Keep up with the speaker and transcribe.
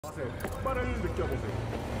This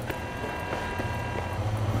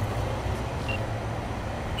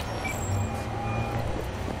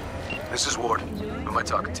is Ward. Who am I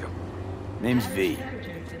talking to? Name's V.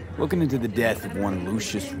 Looking into the death of one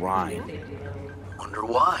Lucius Rhine. Wonder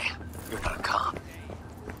why? You're not a cop.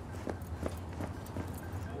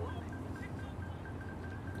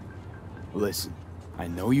 Listen, I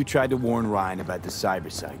know you tried to warn Rhine about the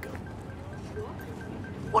cyber psycho.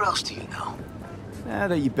 What else do you know? Now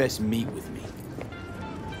that you best meet with me.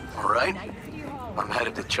 All right. I'm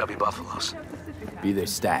headed to Chubby Buffalo's. Be their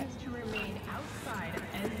stat.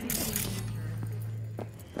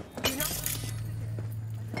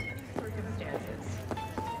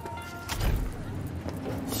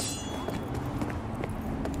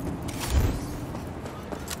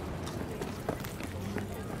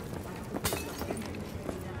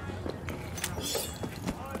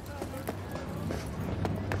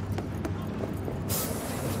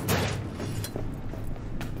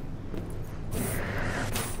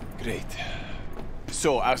 Great.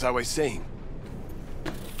 So, as I was saying...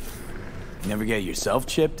 You never get yourself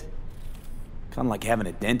chipped? Kinda like having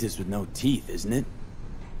a dentist with no teeth, isn't it?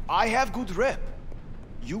 I have good rep.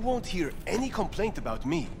 You won't hear any complaint about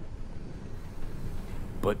me.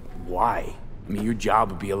 But why? I mean, your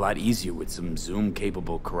job would be a lot easier with some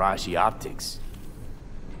zoom-capable Karashi optics.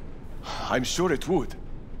 I'm sure it would.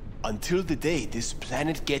 Until the day this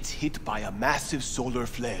planet gets hit by a massive solar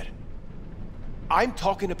flare. I'm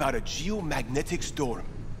talking about a geomagnetic storm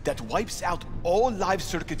that wipes out all live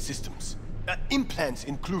circuit systems, implants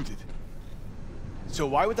included. So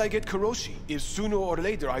why would I get Karashi if sooner or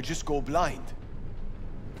later I just go blind?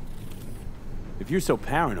 If you're so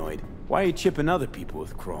paranoid, why are you chipping other people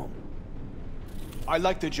with chrome? I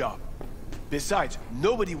like the job. Besides,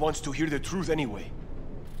 nobody wants to hear the truth anyway.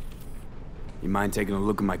 You mind taking a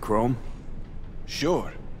look at my chrome?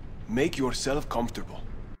 Sure. Make yourself comfortable.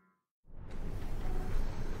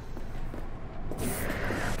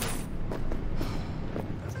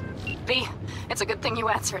 V, it's a good thing you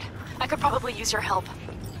answered. I could probably use your help.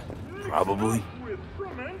 Probably.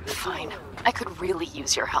 Fine. I could really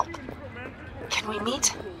use your help. Can we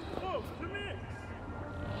meet?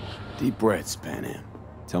 Deep breaths, Panam.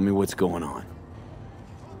 Tell me what's going on.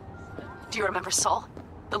 Do you remember Saul?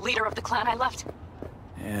 The leader of the clan I left?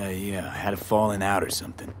 Yeah, I had a falling out or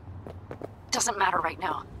something. Doesn't matter right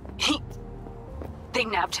now. They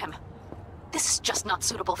nabbed him. This is just not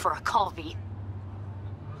suitable for a call, V.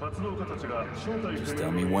 Just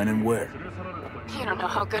tell me when and where. You don't know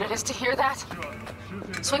how good it is to hear that.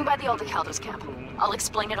 Swing by the Aldecaldos camp. I'll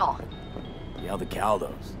explain it all. The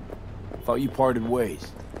Aldecaldos? Thought you parted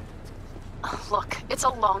ways. Look, it's a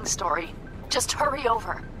long story. Just hurry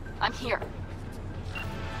over. I'm here.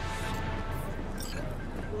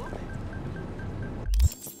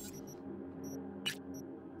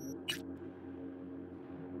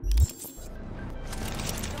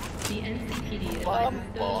 The NCPD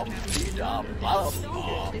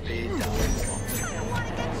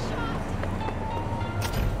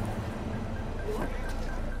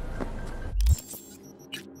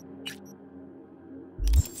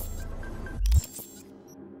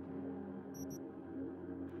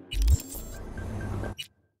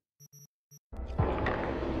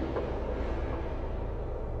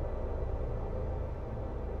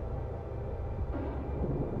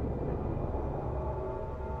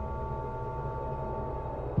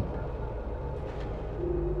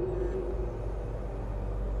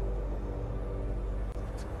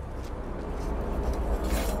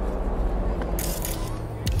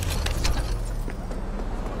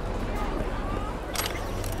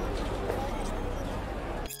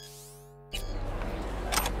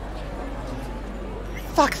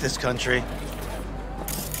Fuck this country.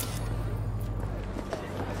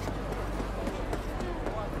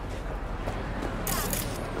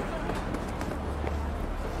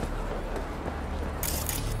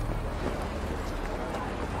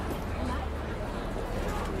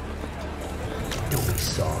 Don't be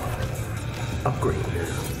soft. Upgrade now.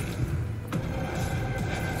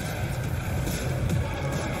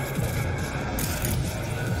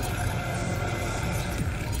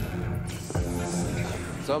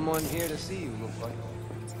 Someone here to see you, look like.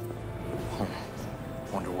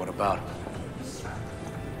 Wonder what about him.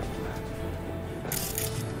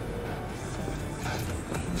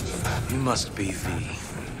 You must be V.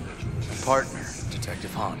 Partner,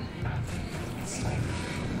 Detective Hahn.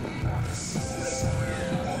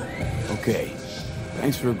 Okay.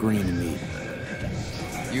 Thanks for agreeing to meet.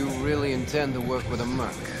 You really intend to work with a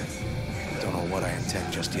merc? Don't know what I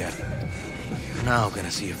intend just yet. For now, I'm gonna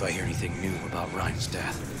see if I hear anything new about Ryan's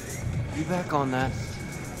death. You back on that?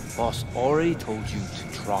 Boss already told you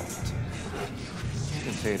to drop it. You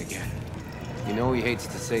can say it again. You know he hates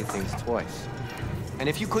to say things twice. And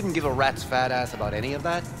if you couldn't give a rat's fat ass about any of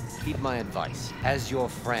that, heed my advice. As your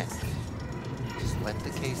friend, just let the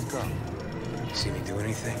case go. See me do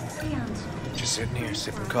anything? Just sitting here,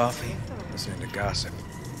 sipping coffee, listening to gossip.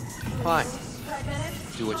 Fine.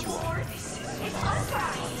 Do what you want.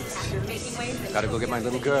 Gotta go get my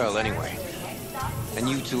little girl anyway. And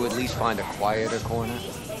you two at least find a quieter corner.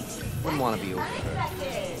 Wouldn't want to be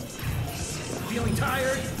overheard. Feeling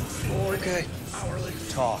tired? Bored? Okay.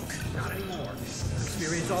 Powerless? Talk. Not anymore.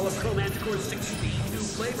 Experience all of Chromanticore's 16 new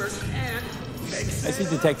flavors and make I see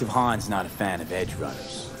Detective Hahn's not a fan of edge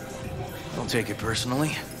runners. Don't take it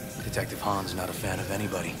personally. Detective Hahn's not a fan of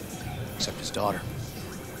anybody, except his daughter.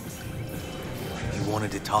 He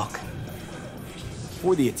wanted to talk.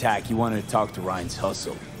 Before the attack, he wanted to talk to Ryan's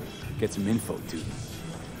hustle. Get some info to him.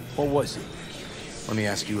 What was it? Let me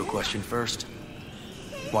ask you a question first.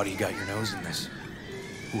 Why do you got your nose in this?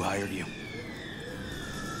 Who hired you?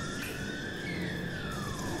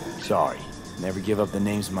 Sorry. Never give up the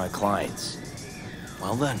names of my clients.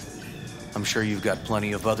 Well then, I'm sure you've got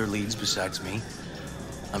plenty of other leads besides me.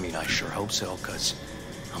 I mean, I sure hope so, 'cause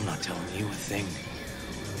I'm not telling you a thing.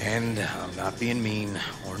 And I'm not being mean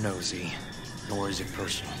or nosy, nor is it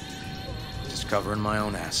personal. Just covering my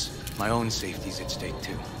own ass. My own safety's at stake,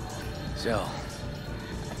 too. So,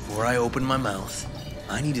 before I open my mouth,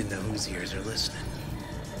 I need to know whose ears are listening.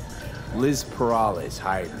 Liz Perales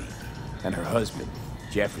hired me, and her husband,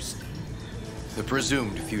 Jefferson. The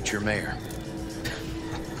presumed future mayor.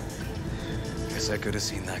 Guess I could have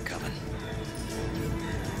seen that coming.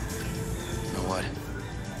 You know what?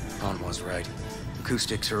 Hahn was right.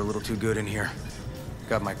 Acoustics are a little too good in here.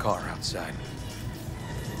 Got my car outside.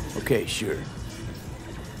 Okay, sure.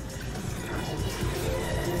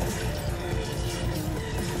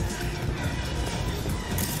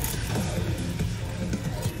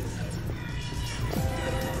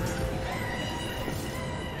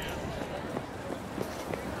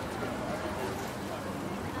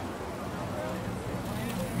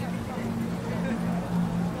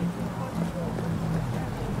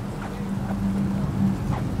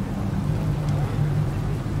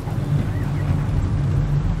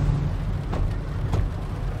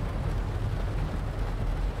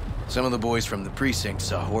 Some of the boys from the precinct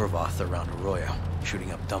saw Horvath around Arroyo,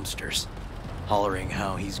 shooting up dumpsters, hollering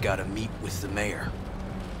how he's got to meet with the mayor.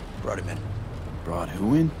 Brought him in. Brought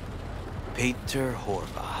who in? Peter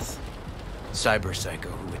Horvath, cyber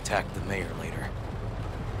psycho who attacked the mayor later.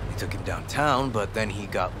 They took him downtown, but then he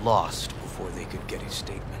got lost before they could get his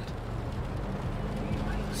statement.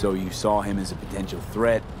 So you saw him as a potential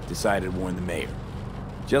threat, decided to warn the mayor.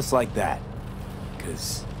 Just like that.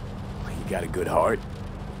 'Cause you got a good heart.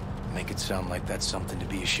 Make it sound like that's something to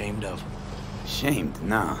be ashamed of. Ashamed?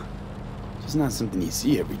 Nah. Just not something you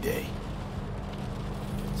see every day.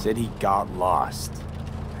 Said he got lost.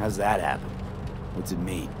 How's that happen? What's it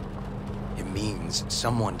mean? It means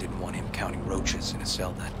someone didn't want him counting roaches in a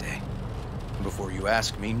cell that day. And before you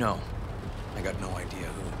ask me, no. I got no idea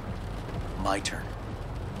who. My turn.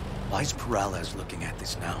 Why's Perales looking at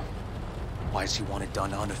this now? Why does he want it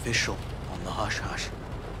done unofficial, on the hush-hush?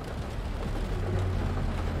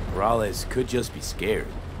 Perales could just be scared.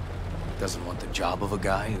 Doesn't want the job of a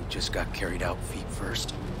guy who just got carried out feet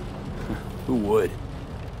first? Who would?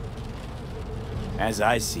 As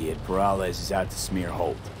I see it, Perales is out to smear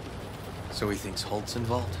Holt. So he thinks Holt's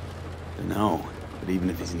involved? No, but even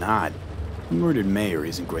if he's not, the murdered mayor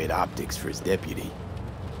isn't great optics for his deputy.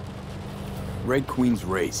 Red Queen's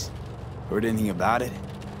race. Heard anything about it?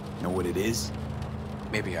 Know what it is?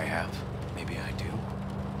 Maybe I have. Maybe I do.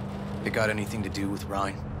 It got anything to do with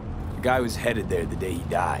Ryan? The guy was headed there the day he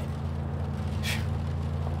died.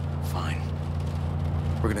 Fine.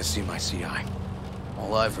 We're gonna see my CI.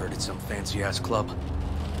 All I've heard is some fancy-ass club.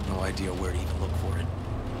 No idea where to even look for it.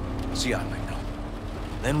 CI might know.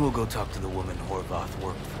 Then we'll go talk to the woman Horvath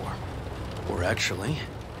worked for. Or actually,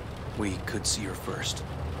 we could see her first.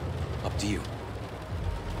 Up to you.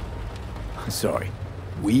 Sorry.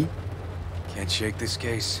 We? Can't shake this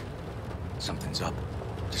case. Something's up.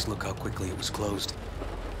 Just look how quickly it was closed.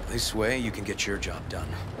 This way, you can get your job done,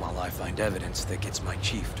 while I find evidence that gets my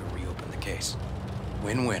chief to reopen the case.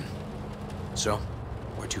 Win-win. So,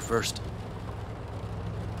 where to first?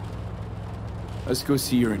 Let's go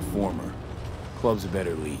see your informer. Club's a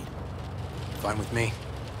better lead. Fine with me.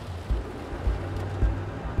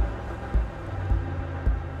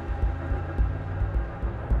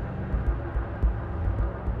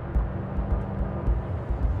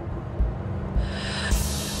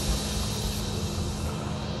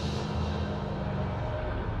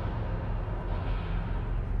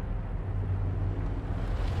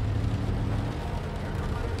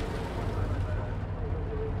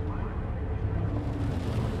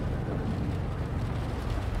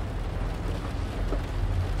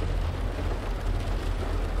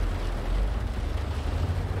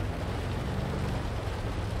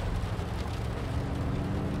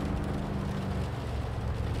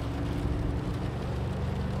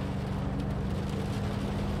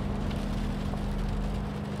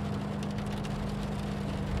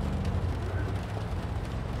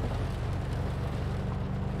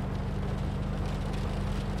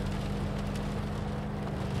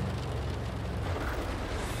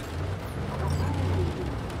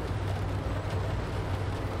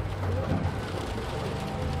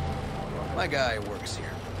 My guy works here.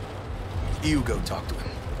 You go talk to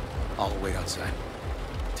him. I'll wait outside.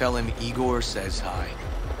 Tell him Igor says hi.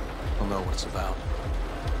 He'll know what it's about.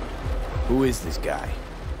 Who is this guy?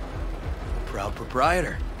 Proud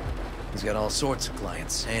proprietor. He's got all sorts of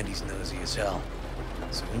clients, and he's nosy as hell.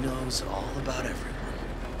 So he knows all about everyone.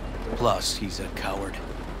 Plus, he's a coward.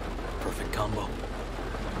 Perfect combo.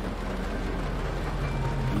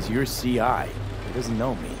 He's your CI. He doesn't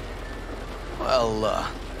know me. Well,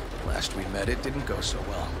 last we met, it didn't go so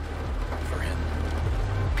well. For him.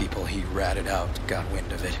 People he ratted out got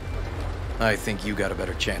wind of it. I think you got a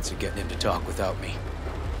better chance of getting him to talk without me.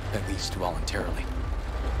 At least voluntarily.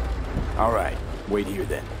 All right, wait here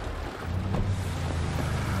then.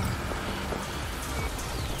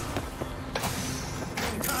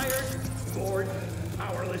 Tired, bored,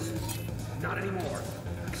 powerless. Not anymore.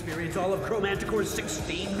 Experience all of Chromanticore's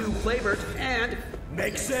 16 new flavors and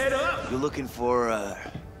mix it up! You looking for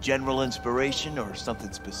general inspiration or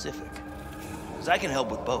something specific? Because I can help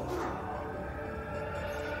with both.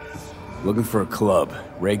 Looking for a club.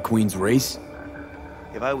 Red Queen's Race?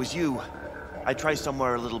 If I was you, I'd try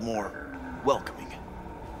somewhere a little more welcoming.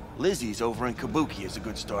 Lizzie's over in Kabuki is a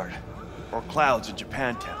good start. Or Cloud's in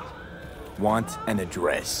Japantown. Want an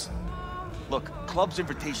address. Look, club's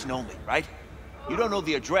invitation only, right? You don't know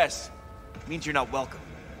the address, means you're not welcome.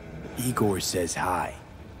 Igor says hi.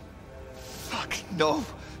 Fuck, no.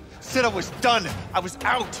 Said I was done. I was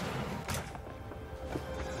out.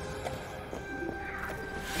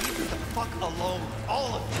 Leave me the fuck alone,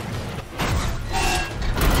 all of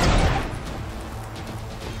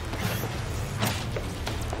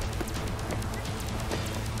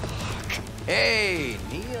you. Hey,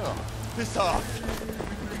 Neil. Piss off.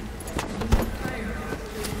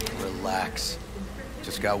 Relax.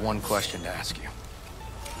 Just got one question to ask you.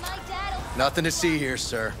 Nothing to see here,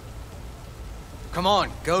 sir. Come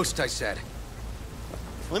on, Ghost, I said.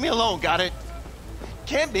 Leave me alone, got it?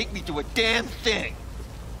 Can't make me do a damn thing.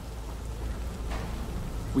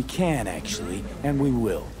 We can, actually, and we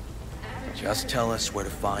will. Just tell us where to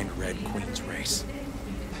find Red Queen's Race.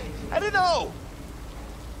 I don't know.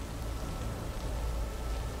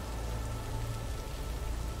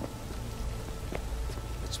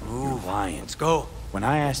 Let's move. You're lying. Let's go. When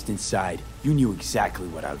I asked inside, you knew exactly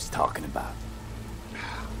what I was talking about.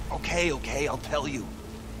 Okay, I'll tell you.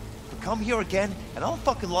 But come here again, and I'll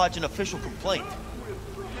fucking lodge an official complaint.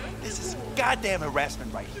 This is goddamn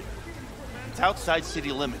harassment right here. It's outside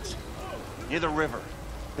city limits, near the river,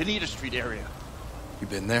 Benita Street area. You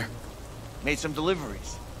been there? Made some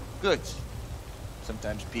deliveries. Goods.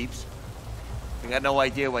 Sometimes peeps. I got no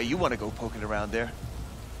idea why you want to go poking around there.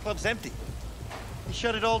 Club's empty. They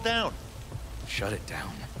shut it all down. Shut it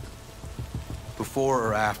down. Before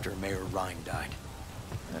or after Mayor Rhine died?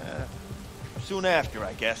 Soon after,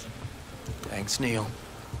 I guess. Thanks, Neil.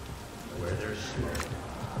 Where there's smoke.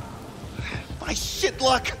 My shit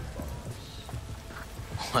luck!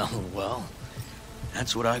 Well,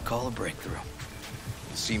 that's what I call a breakthrough.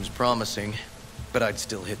 It seems promising, but I'd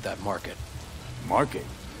still hit that market. Market?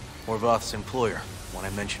 Horvath's employer, one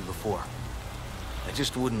I mentioned before. I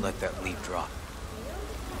just wouldn't let that lead drop.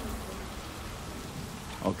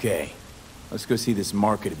 Okay, let's go see this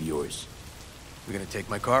market of yours. You gonna take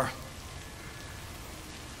my car?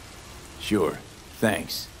 Sure,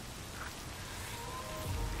 thanks.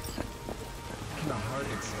 The heart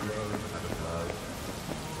explode out of love.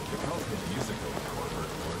 The Kaufman musical corporate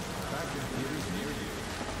awards back in theaters near you.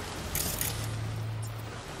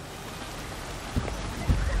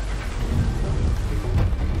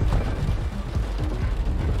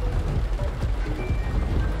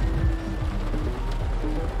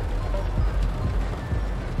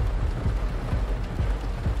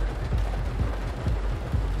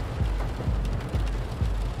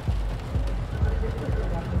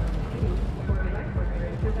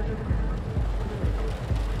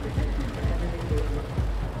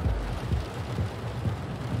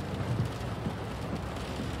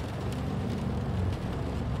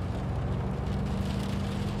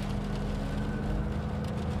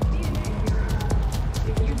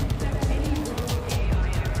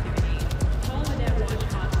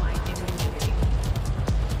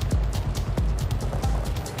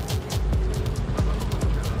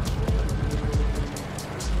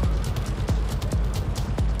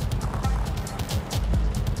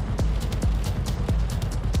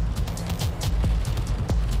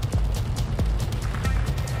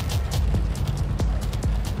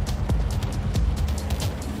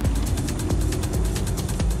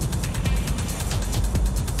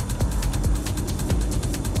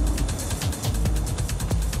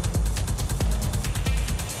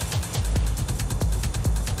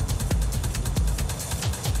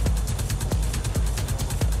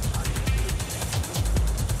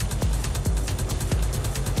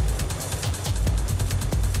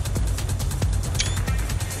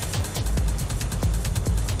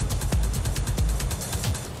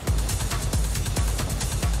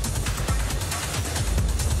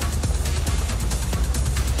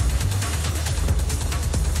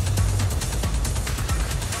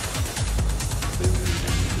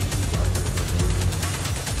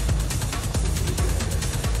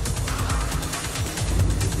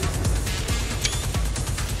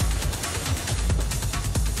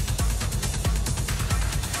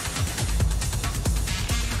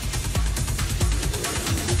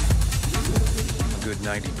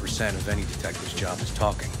 90% of any detective's job is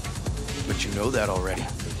talking. But you know that already.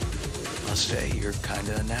 I'll say you're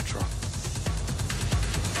kinda natural.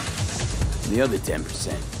 The other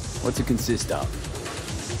 10%, what's it consist of?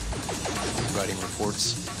 Writing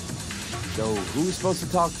reports. So, who was supposed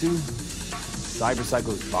to talk to?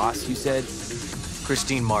 Cyberpsycho's boss, you said?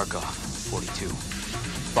 Christine Markov, 42.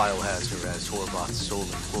 File has her as Horvath's sole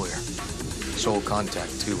employer. Sole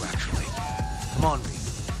contact, too, actually. Come on, V.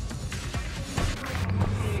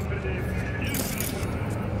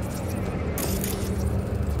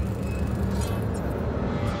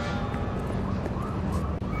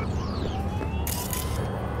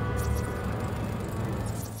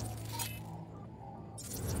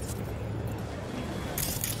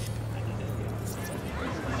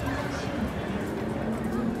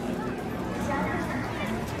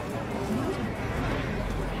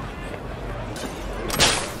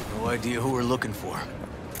 No idea who we're looking for.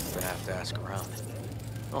 Gonna have to ask around.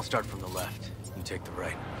 I'll start from the left. You take the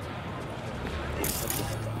right.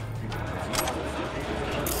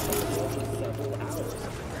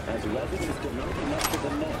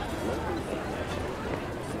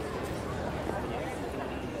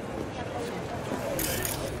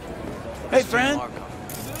 Hey, friend.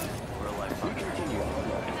 We're a lifeline.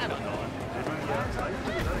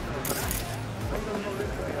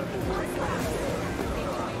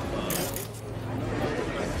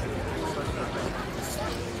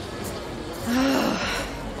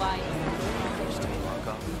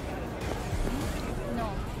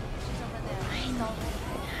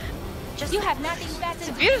 You have nothing better. It's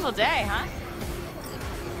a beautiful day, huh?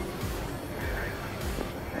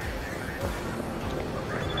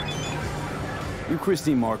 You,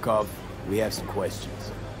 Christine Markov, we have some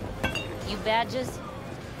questions. You badges?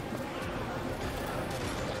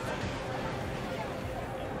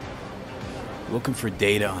 Looking for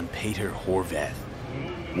data on Peter Horvath.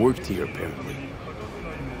 Worked here, apparently.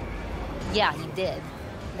 Yeah, he did.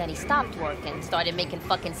 Then he stopped working, started making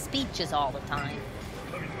fucking speeches all the time.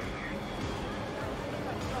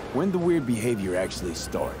 When the weird behavior actually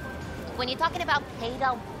start? When you're talking about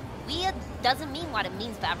Peter, weird doesn't mean what it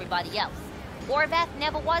means for everybody else. Horvath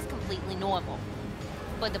never was completely normal.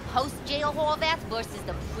 But the post-jail Horvath versus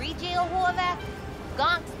the pre-jail Horvath,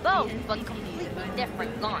 gonks both, but completely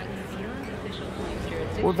different gonks.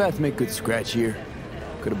 Horvath make good scratch here.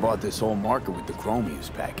 Could have bought this whole market with the chrome he was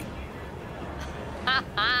packing.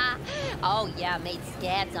 Oh yeah, made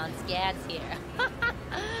scads on scads here.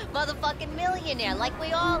 Motherfucking millionaire, like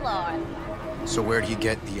we all are. So where'd you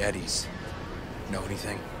get the eddies? Know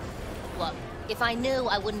anything? Look, if I knew,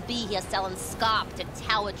 I wouldn't be here selling scop to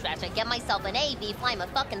tower trash. I'd get myself an AV, fly my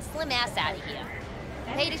fucking slim ass out of here.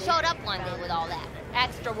 Peter showed up one day with all that.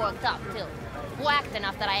 Extra worked up, too. Whacked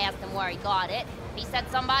enough that I asked him where he got it. He said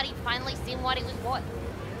somebody finally seen what he was worth.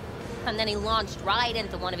 And then he launched right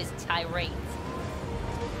into one of his tirades.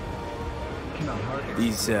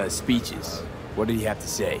 These, speeches, what did he have to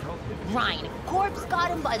say? Ryan, corpse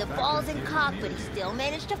got him by the balls and cock, but he still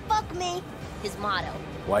managed to fuck me. His motto.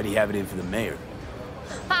 Why'd he have it in for the mayor?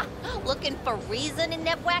 Ha! Looking for reason in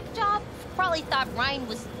that whack job? Probably thought Ryan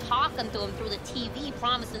was talking to him through the TV,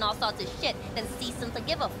 promising all sorts of shit, then ceasing to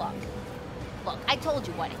give a fuck. Look, I told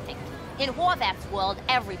you what I think. In Horvath's world,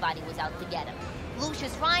 everybody was out to get him.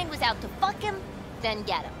 Lucius Ryan was out to fuck him, then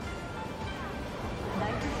get him.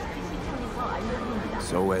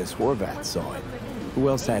 So as Horvath saw it, who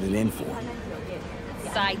else had it in for him?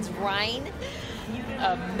 Besides Ryan?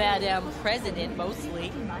 Madame President,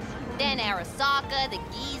 mostly. Then Arasaka, the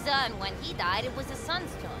Giza, and when he died, it was his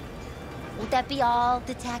son's turn. Would that be all,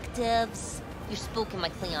 detectives? You're spooking my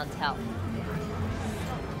clientele.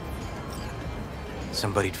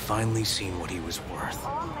 Somebody'd finally seen what he was worth.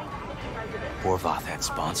 Horvath had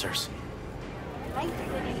sponsors.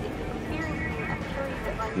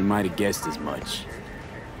 We might have guessed as much.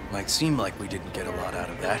 Might seem like we didn't get a lot out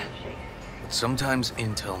of that. But sometimes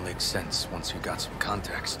intel makes sense once you got some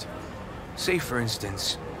context. Say, for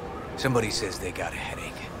instance, somebody says they got a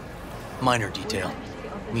headache. Minor detail.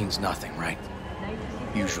 Means nothing, right?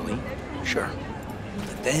 Usually, sure.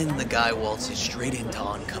 But then the guy waltzes straight into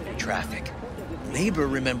oncoming traffic. The neighbor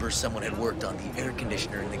remembers someone had worked on the air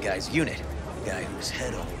conditioner in the guy's unit. The guy whose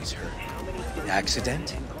head always hurt.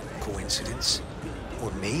 Accident? Coincidence?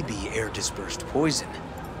 Or maybe air-dispersed poison.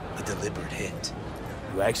 A deliberate hit.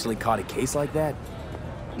 You actually caught a case like that?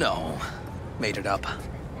 No. Made it up.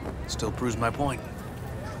 Still proves my point.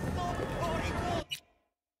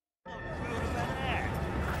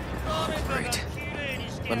 Great.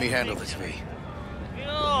 Let me handle this, V.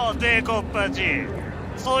 よう、帝国パチ。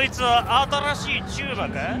そいつは新しいチューバ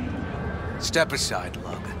か? Step aside,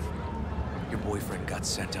 Lug. Your boyfriend got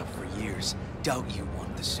sent up for years. Doubt you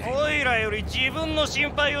want the same.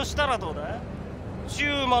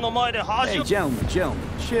 Hey, gentlemen,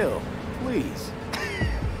 chill, please.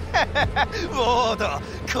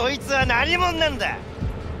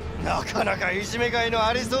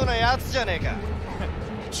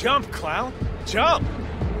 Jump, clown! Jump!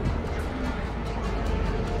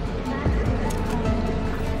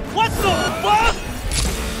 What the fuck?!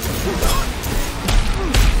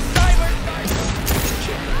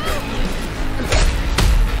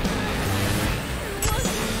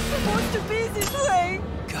 Supposed to be this way.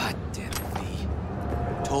 God damn it, V.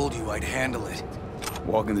 Told you I'd handle it.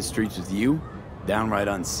 Walking the streets with you? Downright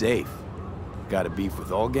unsafe. Got a beef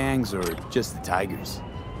with all gangs or just the Tigers?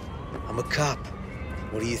 I'm a cop.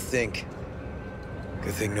 What do you think?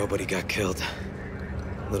 Good thing nobody got killed.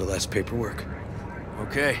 A little less paperwork.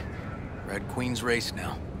 Okay. Red Queen's race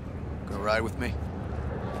now. Gonna ride with me?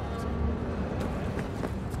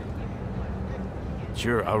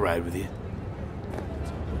 Sure, I'll ride with you.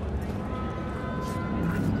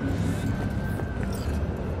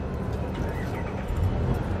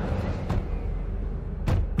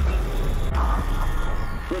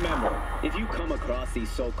 Remember, if you come across these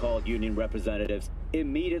so-called union representatives,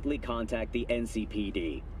 immediately contact the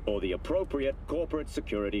NCPD or the appropriate corporate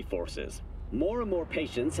security forces. More and more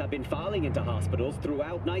patients have been filing into hospitals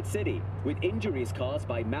throughout Night City with injuries caused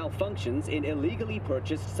by malfunctions in illegally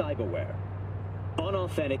purchased cyberware.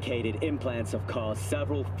 Unauthenticated implants have caused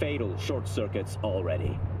several fatal short circuits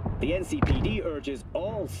already. The NCPD urges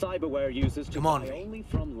all cyberware users to buy only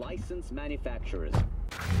from licensed manufacturers.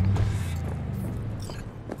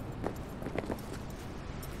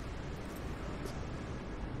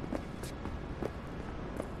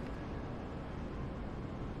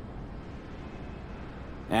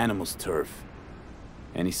 Animal's turf.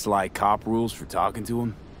 Any sly cop rules for talking to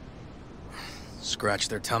him? Scratch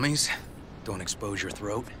their tummies. Don't expose your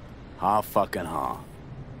throat. Ha fucking ha.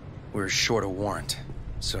 We're short a warrant,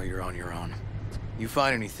 so you're on your own. You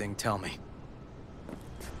find anything, tell me.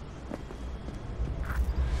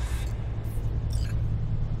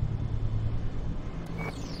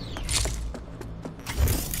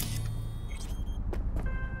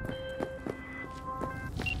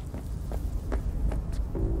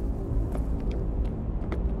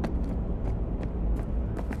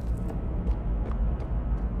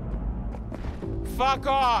 Fuck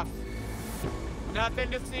off!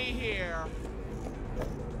 Nothing to see here.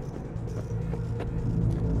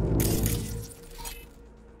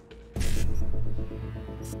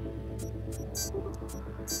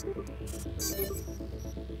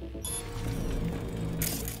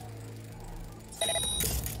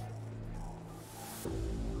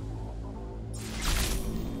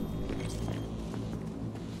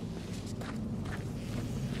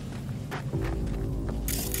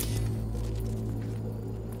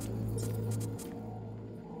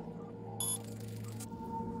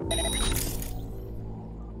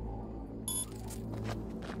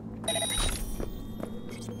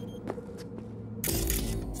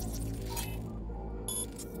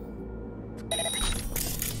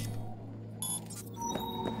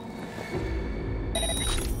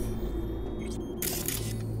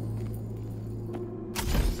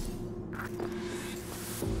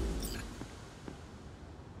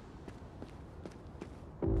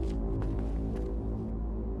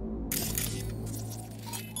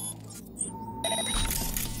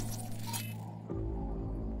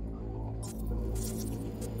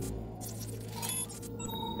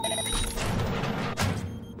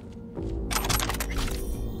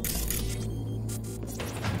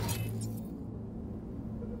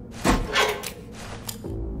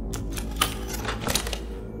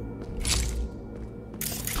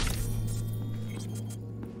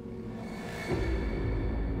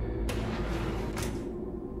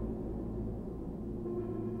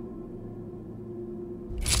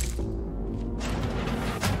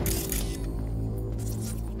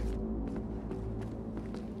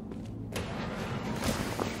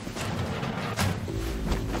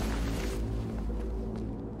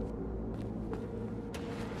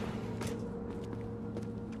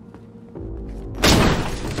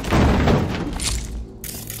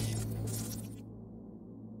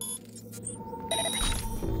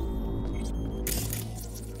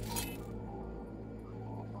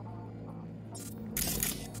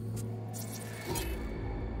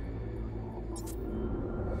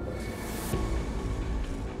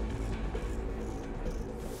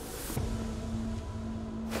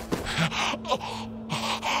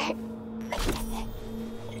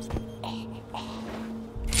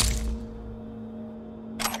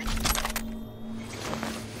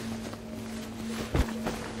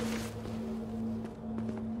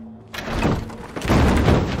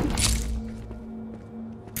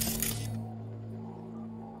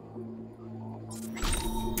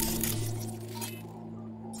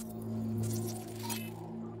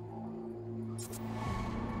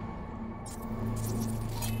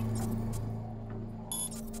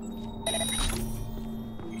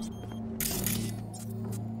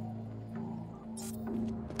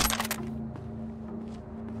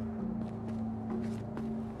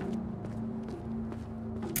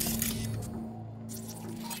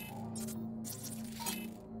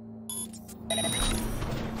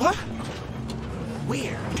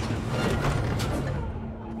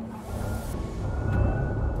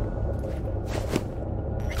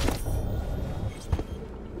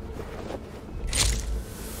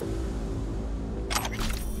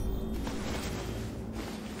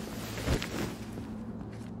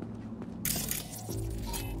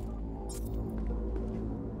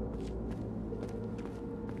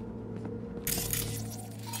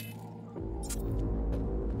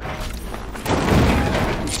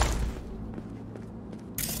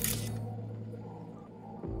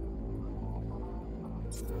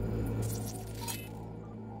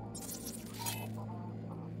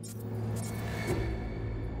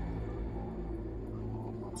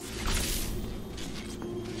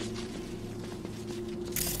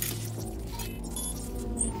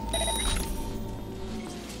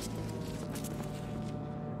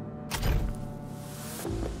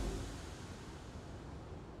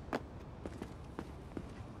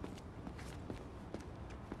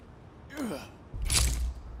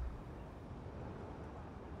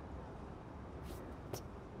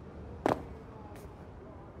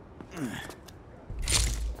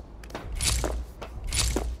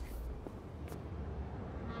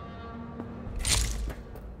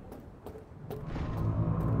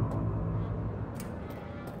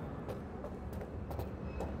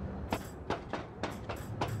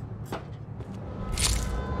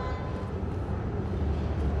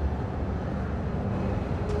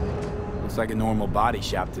 Looks like a normal body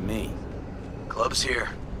shop to me. Club's here.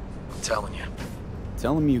 I'm telling you.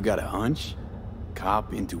 Telling me you got a hunch?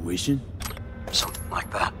 Cop intuition? Something like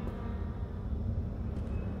that.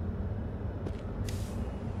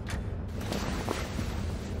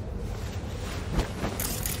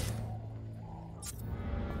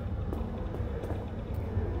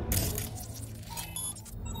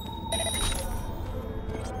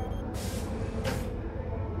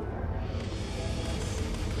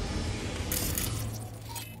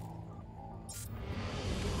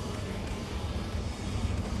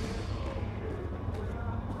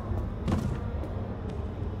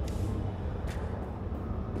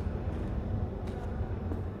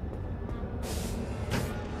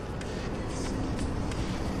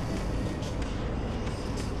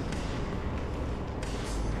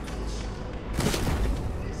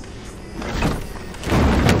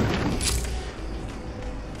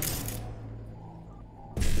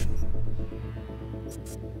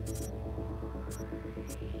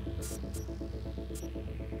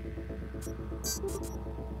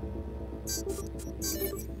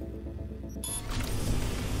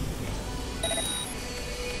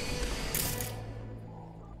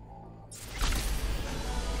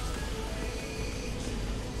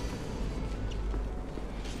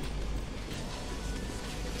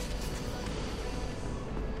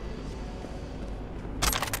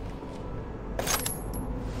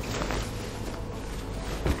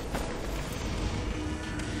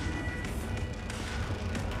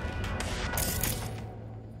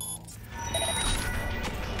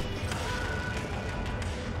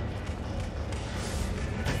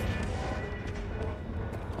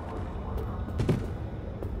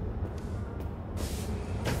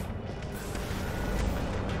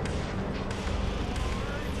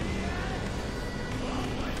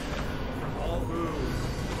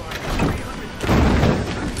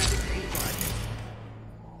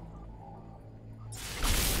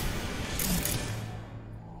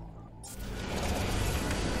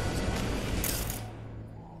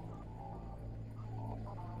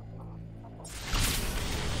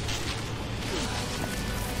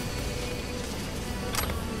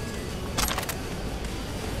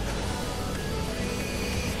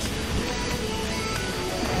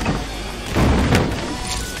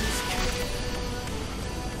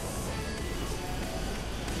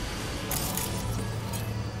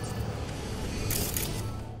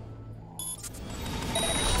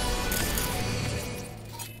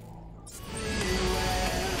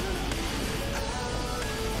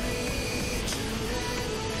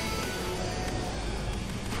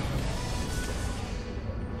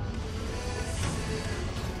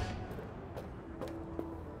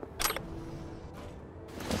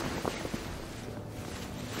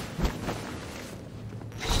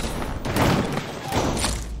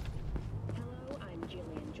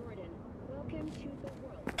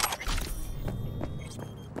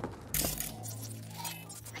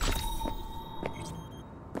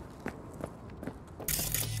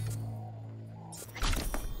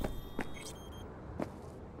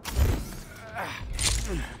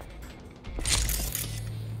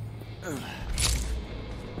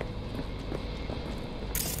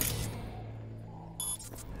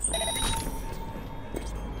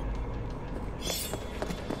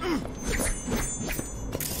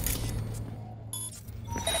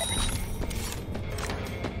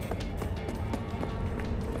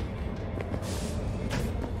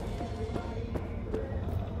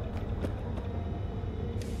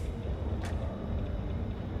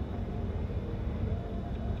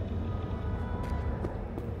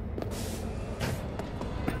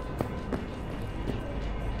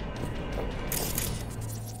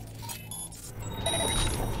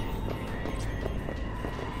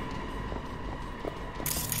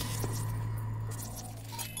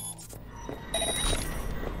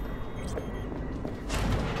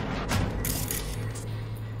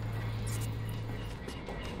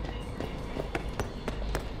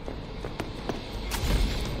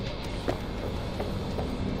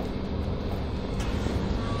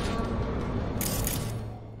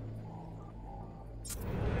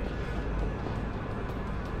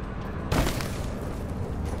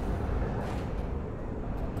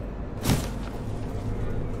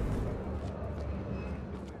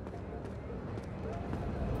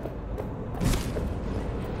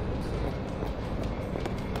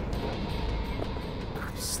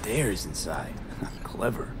 stairs inside.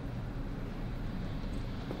 Clever.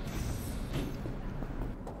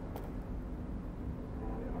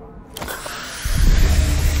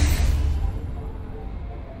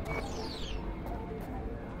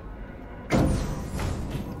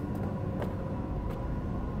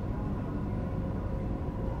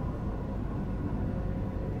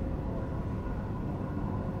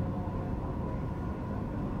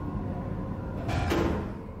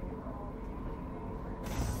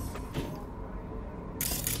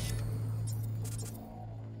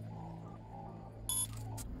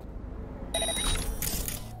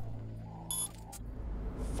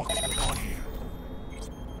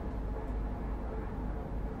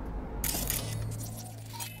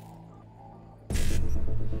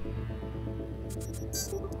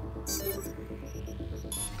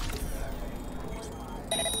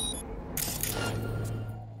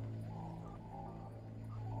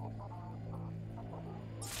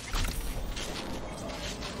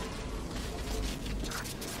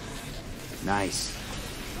 Nice.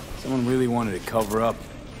 Someone really wanted to cover up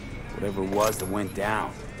whatever it was that went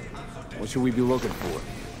down. What should we be looking for?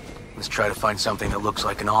 Let's try to find something that looks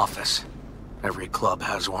like an office. Every club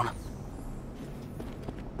has one.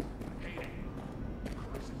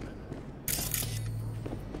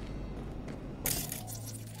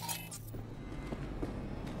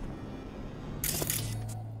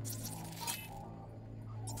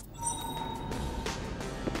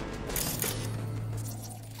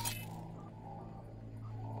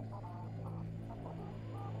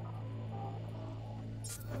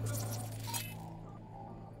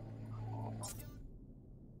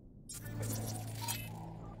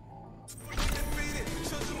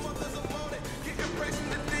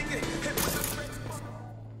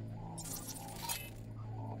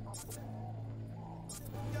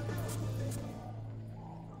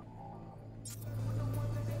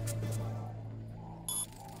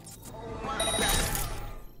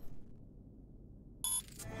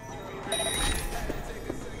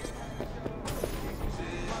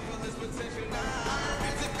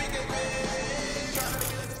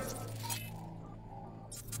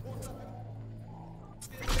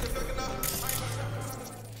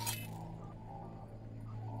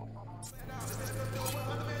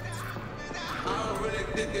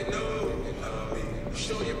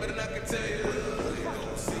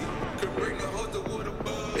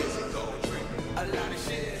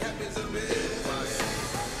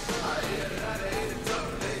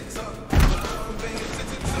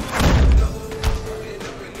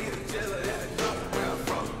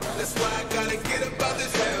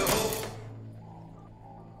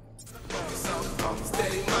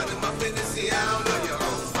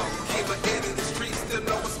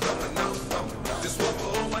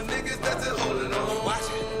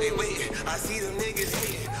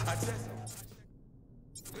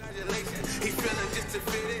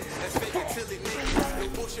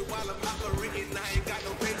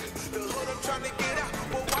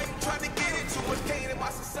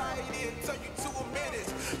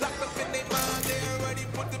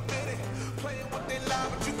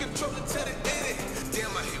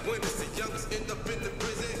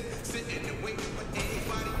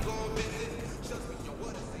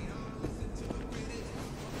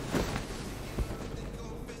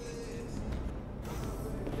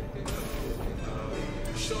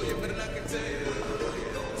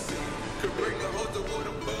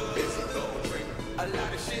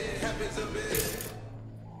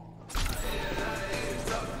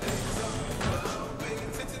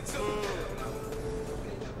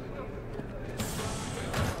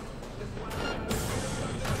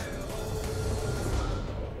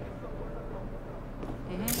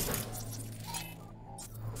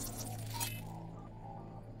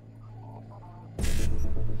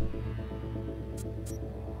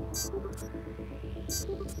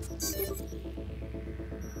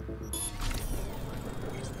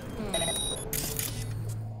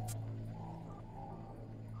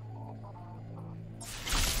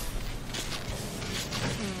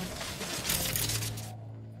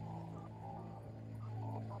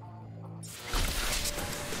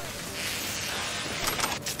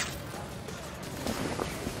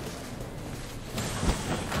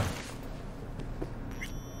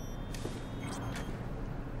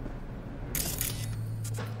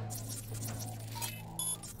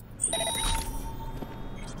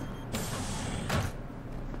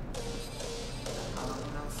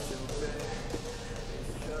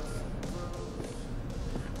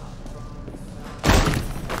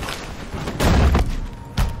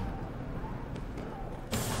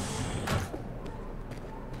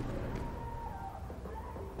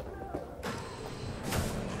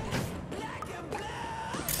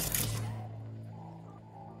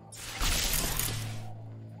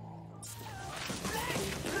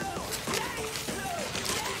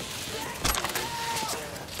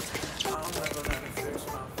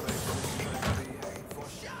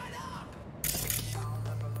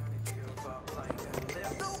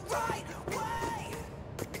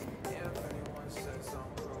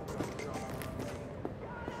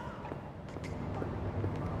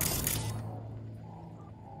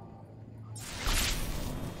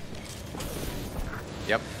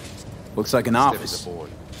 Looks like an Stiff office. as a board.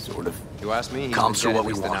 Sort of. You ask me, he's Comps been are dead what at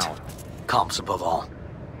we least an want. hour. Comps above all.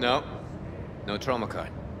 No. No trauma card.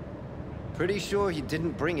 Pretty sure he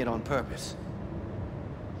didn't bring it on purpose.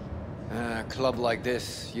 A club like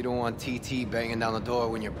this, you don't want TT banging down the door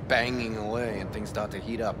when you're banging away and things start to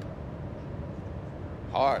heat up.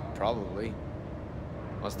 Hard, probably.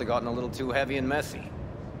 Must have gotten a little too heavy and messy.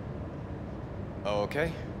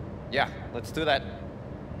 Okay. Yeah, let's do that.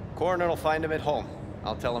 Coroner will find him at home.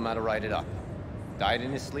 I'll tell him how to write it up. Died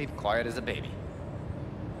in his sleep, quiet as a baby.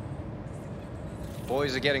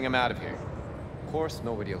 Boys are getting him out of here. Of course,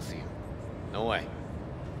 nobody will see him. No way.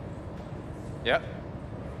 Yep.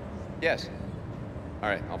 Yes. All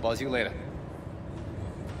right, I'll buzz you later.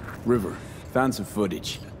 River, found some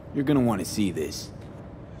footage. You're gonna want to see this.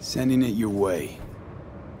 Sending it your way.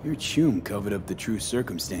 Your chum covered up the true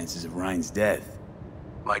circumstances of Ryan's death.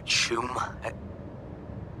 My chum?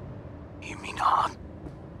 You mean Han?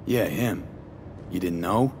 Yeah, him. You didn't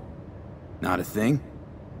know? Not a thing?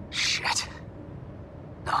 Shit.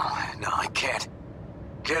 No, I can't.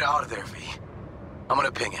 Get out of there, V. I'm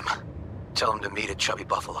gonna ping him. Tell him to meet at Chubby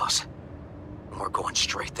Buffalo's. And we're going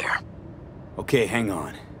straight there. Okay, hang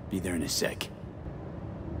on. Be there in a sec.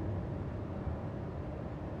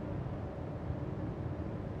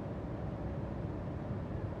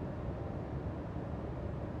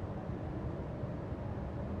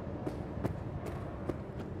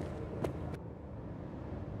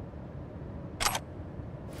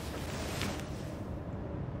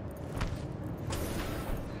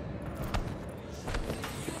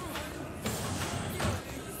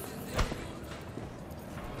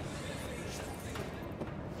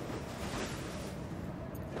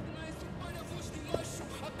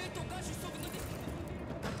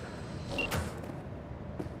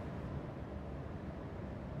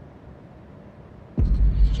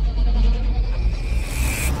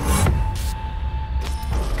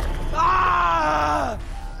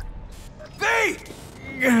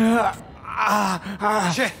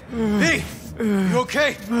 Shit! V! You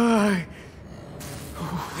okay?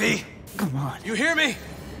 V! Come on. You hear me?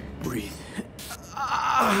 Breathe.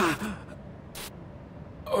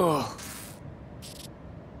 Oh.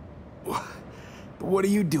 But what are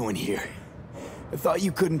you doing here? I thought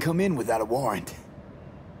you couldn't come in without a warrant.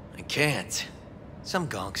 I can't. Some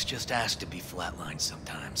gonks just ask to be flatlined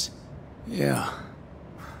sometimes. Yeah.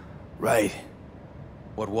 Right.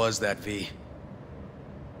 What was that, V?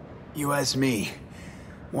 You asked me.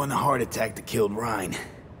 Won the heart attack that killed Ryan.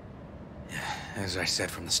 As I said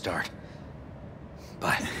from the start.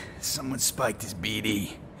 But... someone spiked his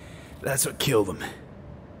BD. That's what killed him.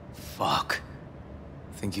 Fuck.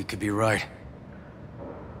 I think you could be right.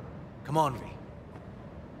 Come on, V.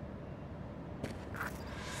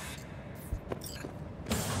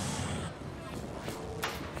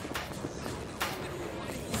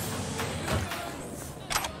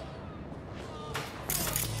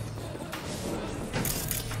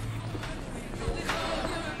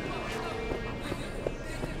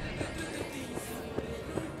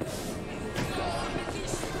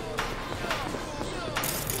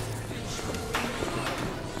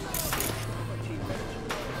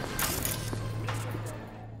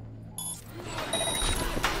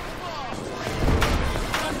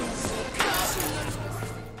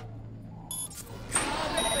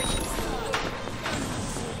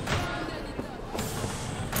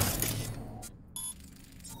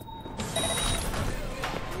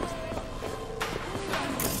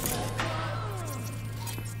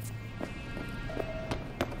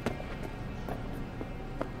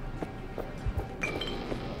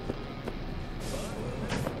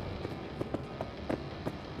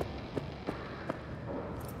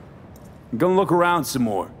 I'm gonna look around some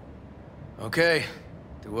more. Okay.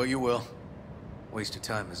 Do what you will. Waste of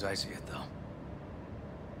time as I see it, though.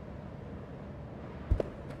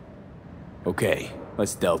 Okay,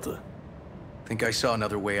 let's Delta. Think I saw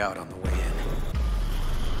another way out on the way in.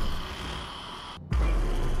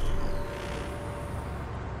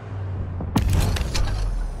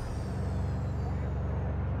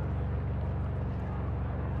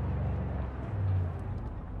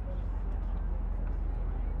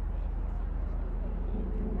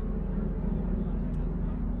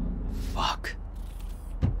 Fuck.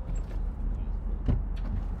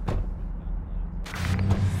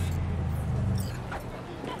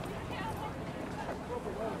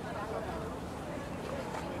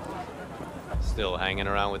 Still hanging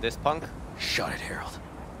around with this punk? Shut it, Harold.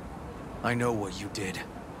 I know what you did.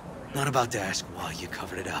 Not about to ask why you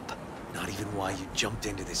covered it up. Not even why you jumped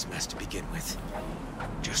into this mess to begin with.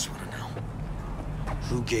 Just want to know.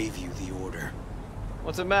 Who gave you the order?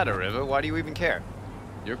 What's the matter, River? Why do you even care?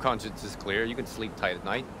 Your conscience is clear. You can sleep tight at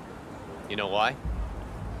night. You know why?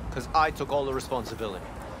 Because I took all the responsibility.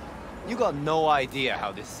 You got no idea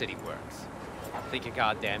how this city works. Think a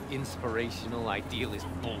goddamn inspirational, idealist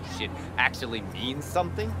bullshit actually means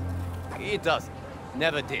something? It doesn't.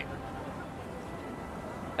 Never did.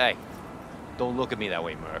 Hey, don't look at me that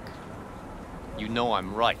way, Merc. You know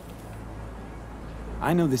I'm right.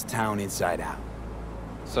 I know this town inside out.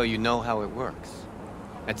 So you know how it works.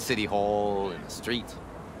 At City Hall, in the street.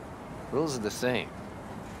 Rules are the same.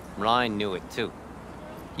 Ryan knew it too.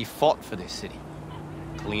 He fought for this city.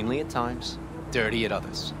 Cleanly at times, dirty at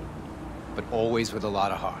others. But always with a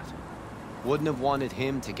lot of heart. Wouldn't have wanted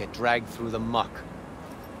him to get dragged through the muck.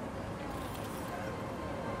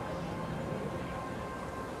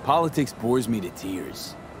 Politics bores me to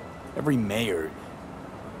tears. Every mayor,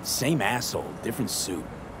 same asshole, different suit.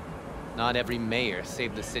 Not every mayor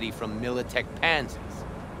saved the city from Militech pansies.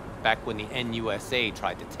 Back when the NUSA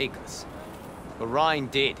tried to take us. But Ryan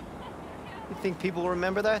did. You think people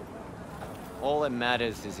remember that? All that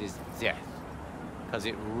matters is his death. Because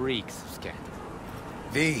it reeks of scandal.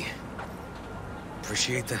 V,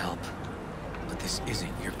 appreciate the help, but this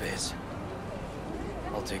isn't your biz.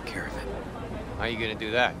 I'll take care of it. How are you gonna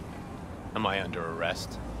do that? Am I under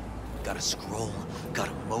arrest? Got a scroll, got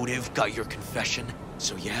a motive, got your confession.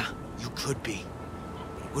 So yeah, you could be.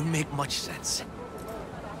 But it wouldn't make much sense.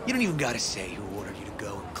 You don't even gotta say who ordered you to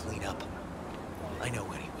go and clean up. I know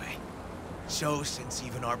anyway. So, since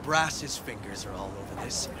even our brass's fingers are all over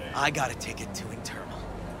this, I gotta take it to internal.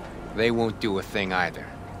 They won't do a thing either.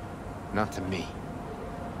 Not to me.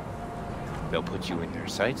 They'll put you in their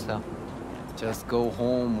sights, though. Just go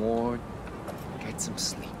home, Ward. Get some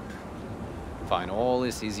sleep. Find all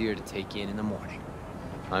this easier to take in the morning.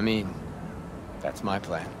 I mean, that's my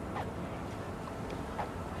plan.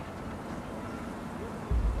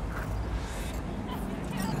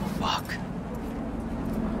 Fuck.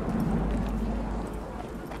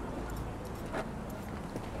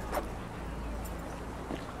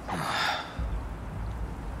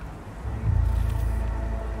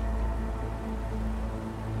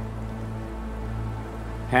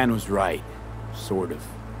 Han was right. Sort of.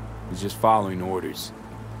 He's just following orders.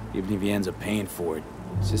 Even if he ends up paying for it,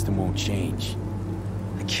 the system won't change.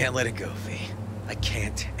 I can't let it go, V. I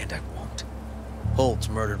can't, and I won't. Holt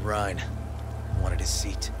murdered Ryan. Wanted his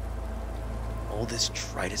seat. Oldest,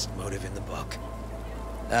 tritest motive in the book.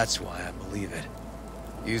 That's why I believe it.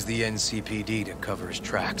 Use the NCPD to cover his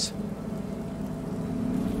tracks.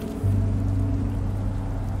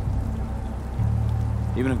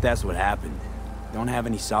 Even if that's what happened, don't have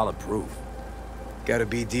any solid proof. Got a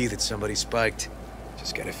BD that somebody spiked.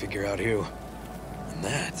 Just gotta figure out who. And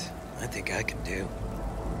that, I think I can do.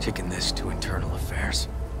 Taking this to internal affairs.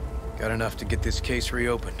 Got enough to get this case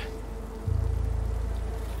reopened.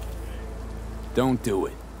 Don't do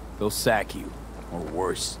it. They'll sack you. Or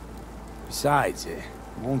worse. Besides, it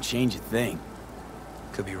won't change a thing.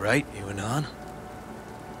 Could be right, you and on.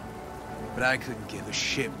 But I couldn't give a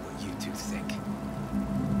shit what you two think.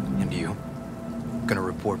 And you? Gonna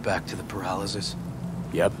report back to the paralysis?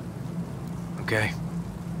 Yep. Okay.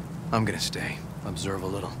 I'm gonna stay. Observe a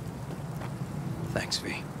little. Thanks,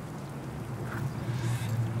 V.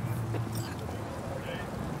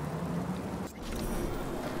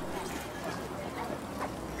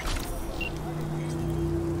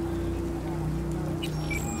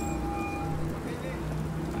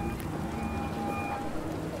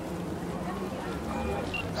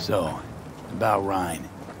 So, about Ryan.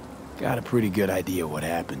 Got a pretty good idea what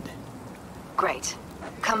happened. Great.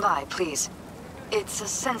 Come by, please. It's a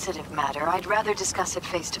sensitive matter. I'd rather discuss it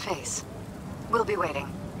face to face. We'll be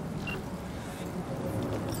waiting.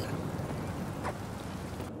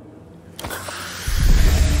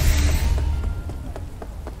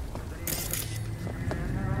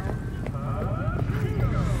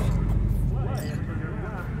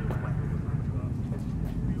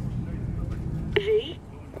 V?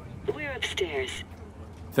 We're upstairs.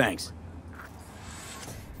 Thanks.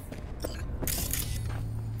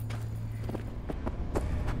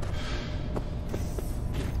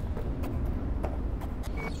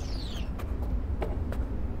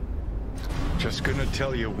 Just gonna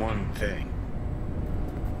tell you one thing.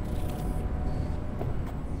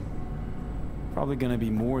 Probably gonna be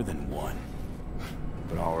more than one.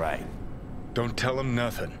 But all right. Don't tell him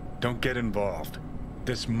nothing. Don't get involved.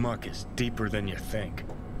 This muck is deeper than you think.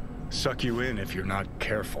 Suck you in if you're not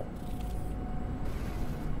careful.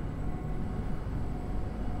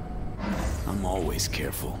 I'm always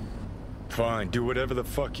careful. Fine, do whatever the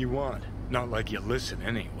fuck you want. Not like you listen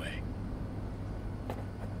anyway.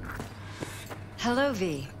 Hello,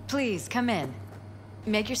 V. Please, come in.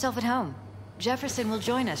 Make yourself at home. Jefferson will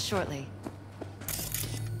join us shortly.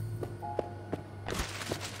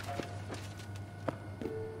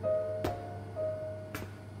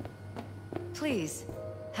 Please,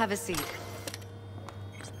 have a seat.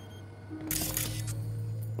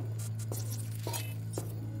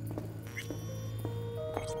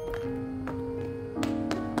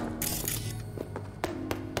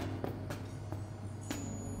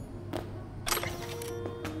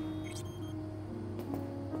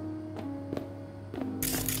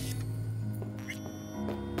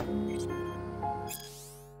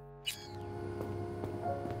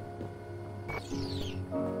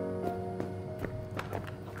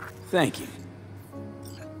 Thank you.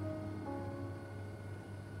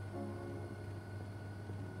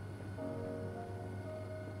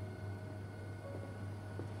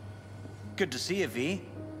 Good to see you, V.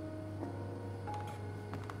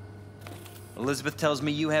 Elizabeth tells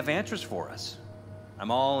me you have answers for us. I'm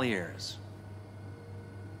all ears.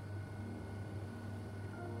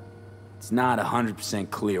 It's not 100%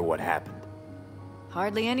 clear what happened.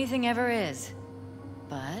 Hardly anything ever is.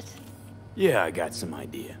 But... yeah, I got some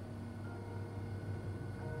idea.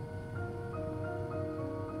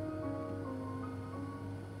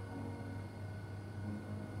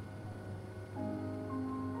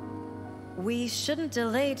 we shouldn't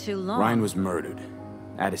delay too long. Ryan was murdered.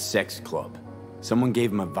 At a sex club. Someone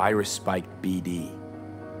gave him a virus-spiked BD.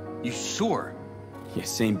 You sure? Yeah,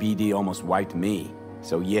 same BD almost wiped me.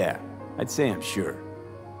 So yeah, I'd say I'm sure.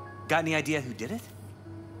 Got any idea who did it?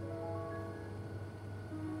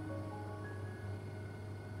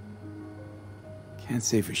 Can't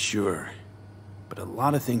say for sure, but a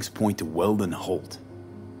lot of things point to Weldon Holt.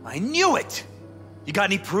 I knew it! You got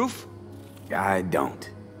any proof? I don't.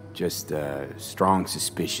 Just, strong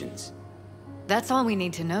suspicions. That's all we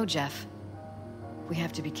need to know, Jeff. We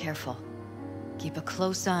have to be careful. Keep a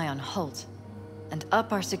close eye on Holt, and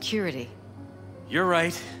up our security. You're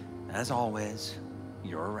right. As always,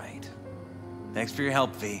 you're right. Thanks for your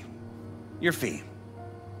help, V. Your fee.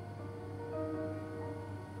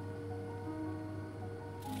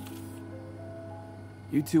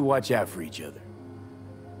 You two watch out for each other.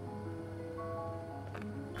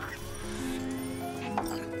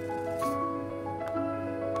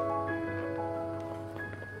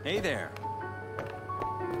 Hey there.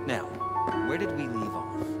 Now, where did we leave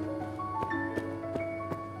off?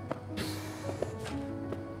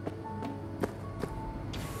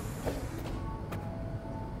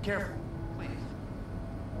 Careful.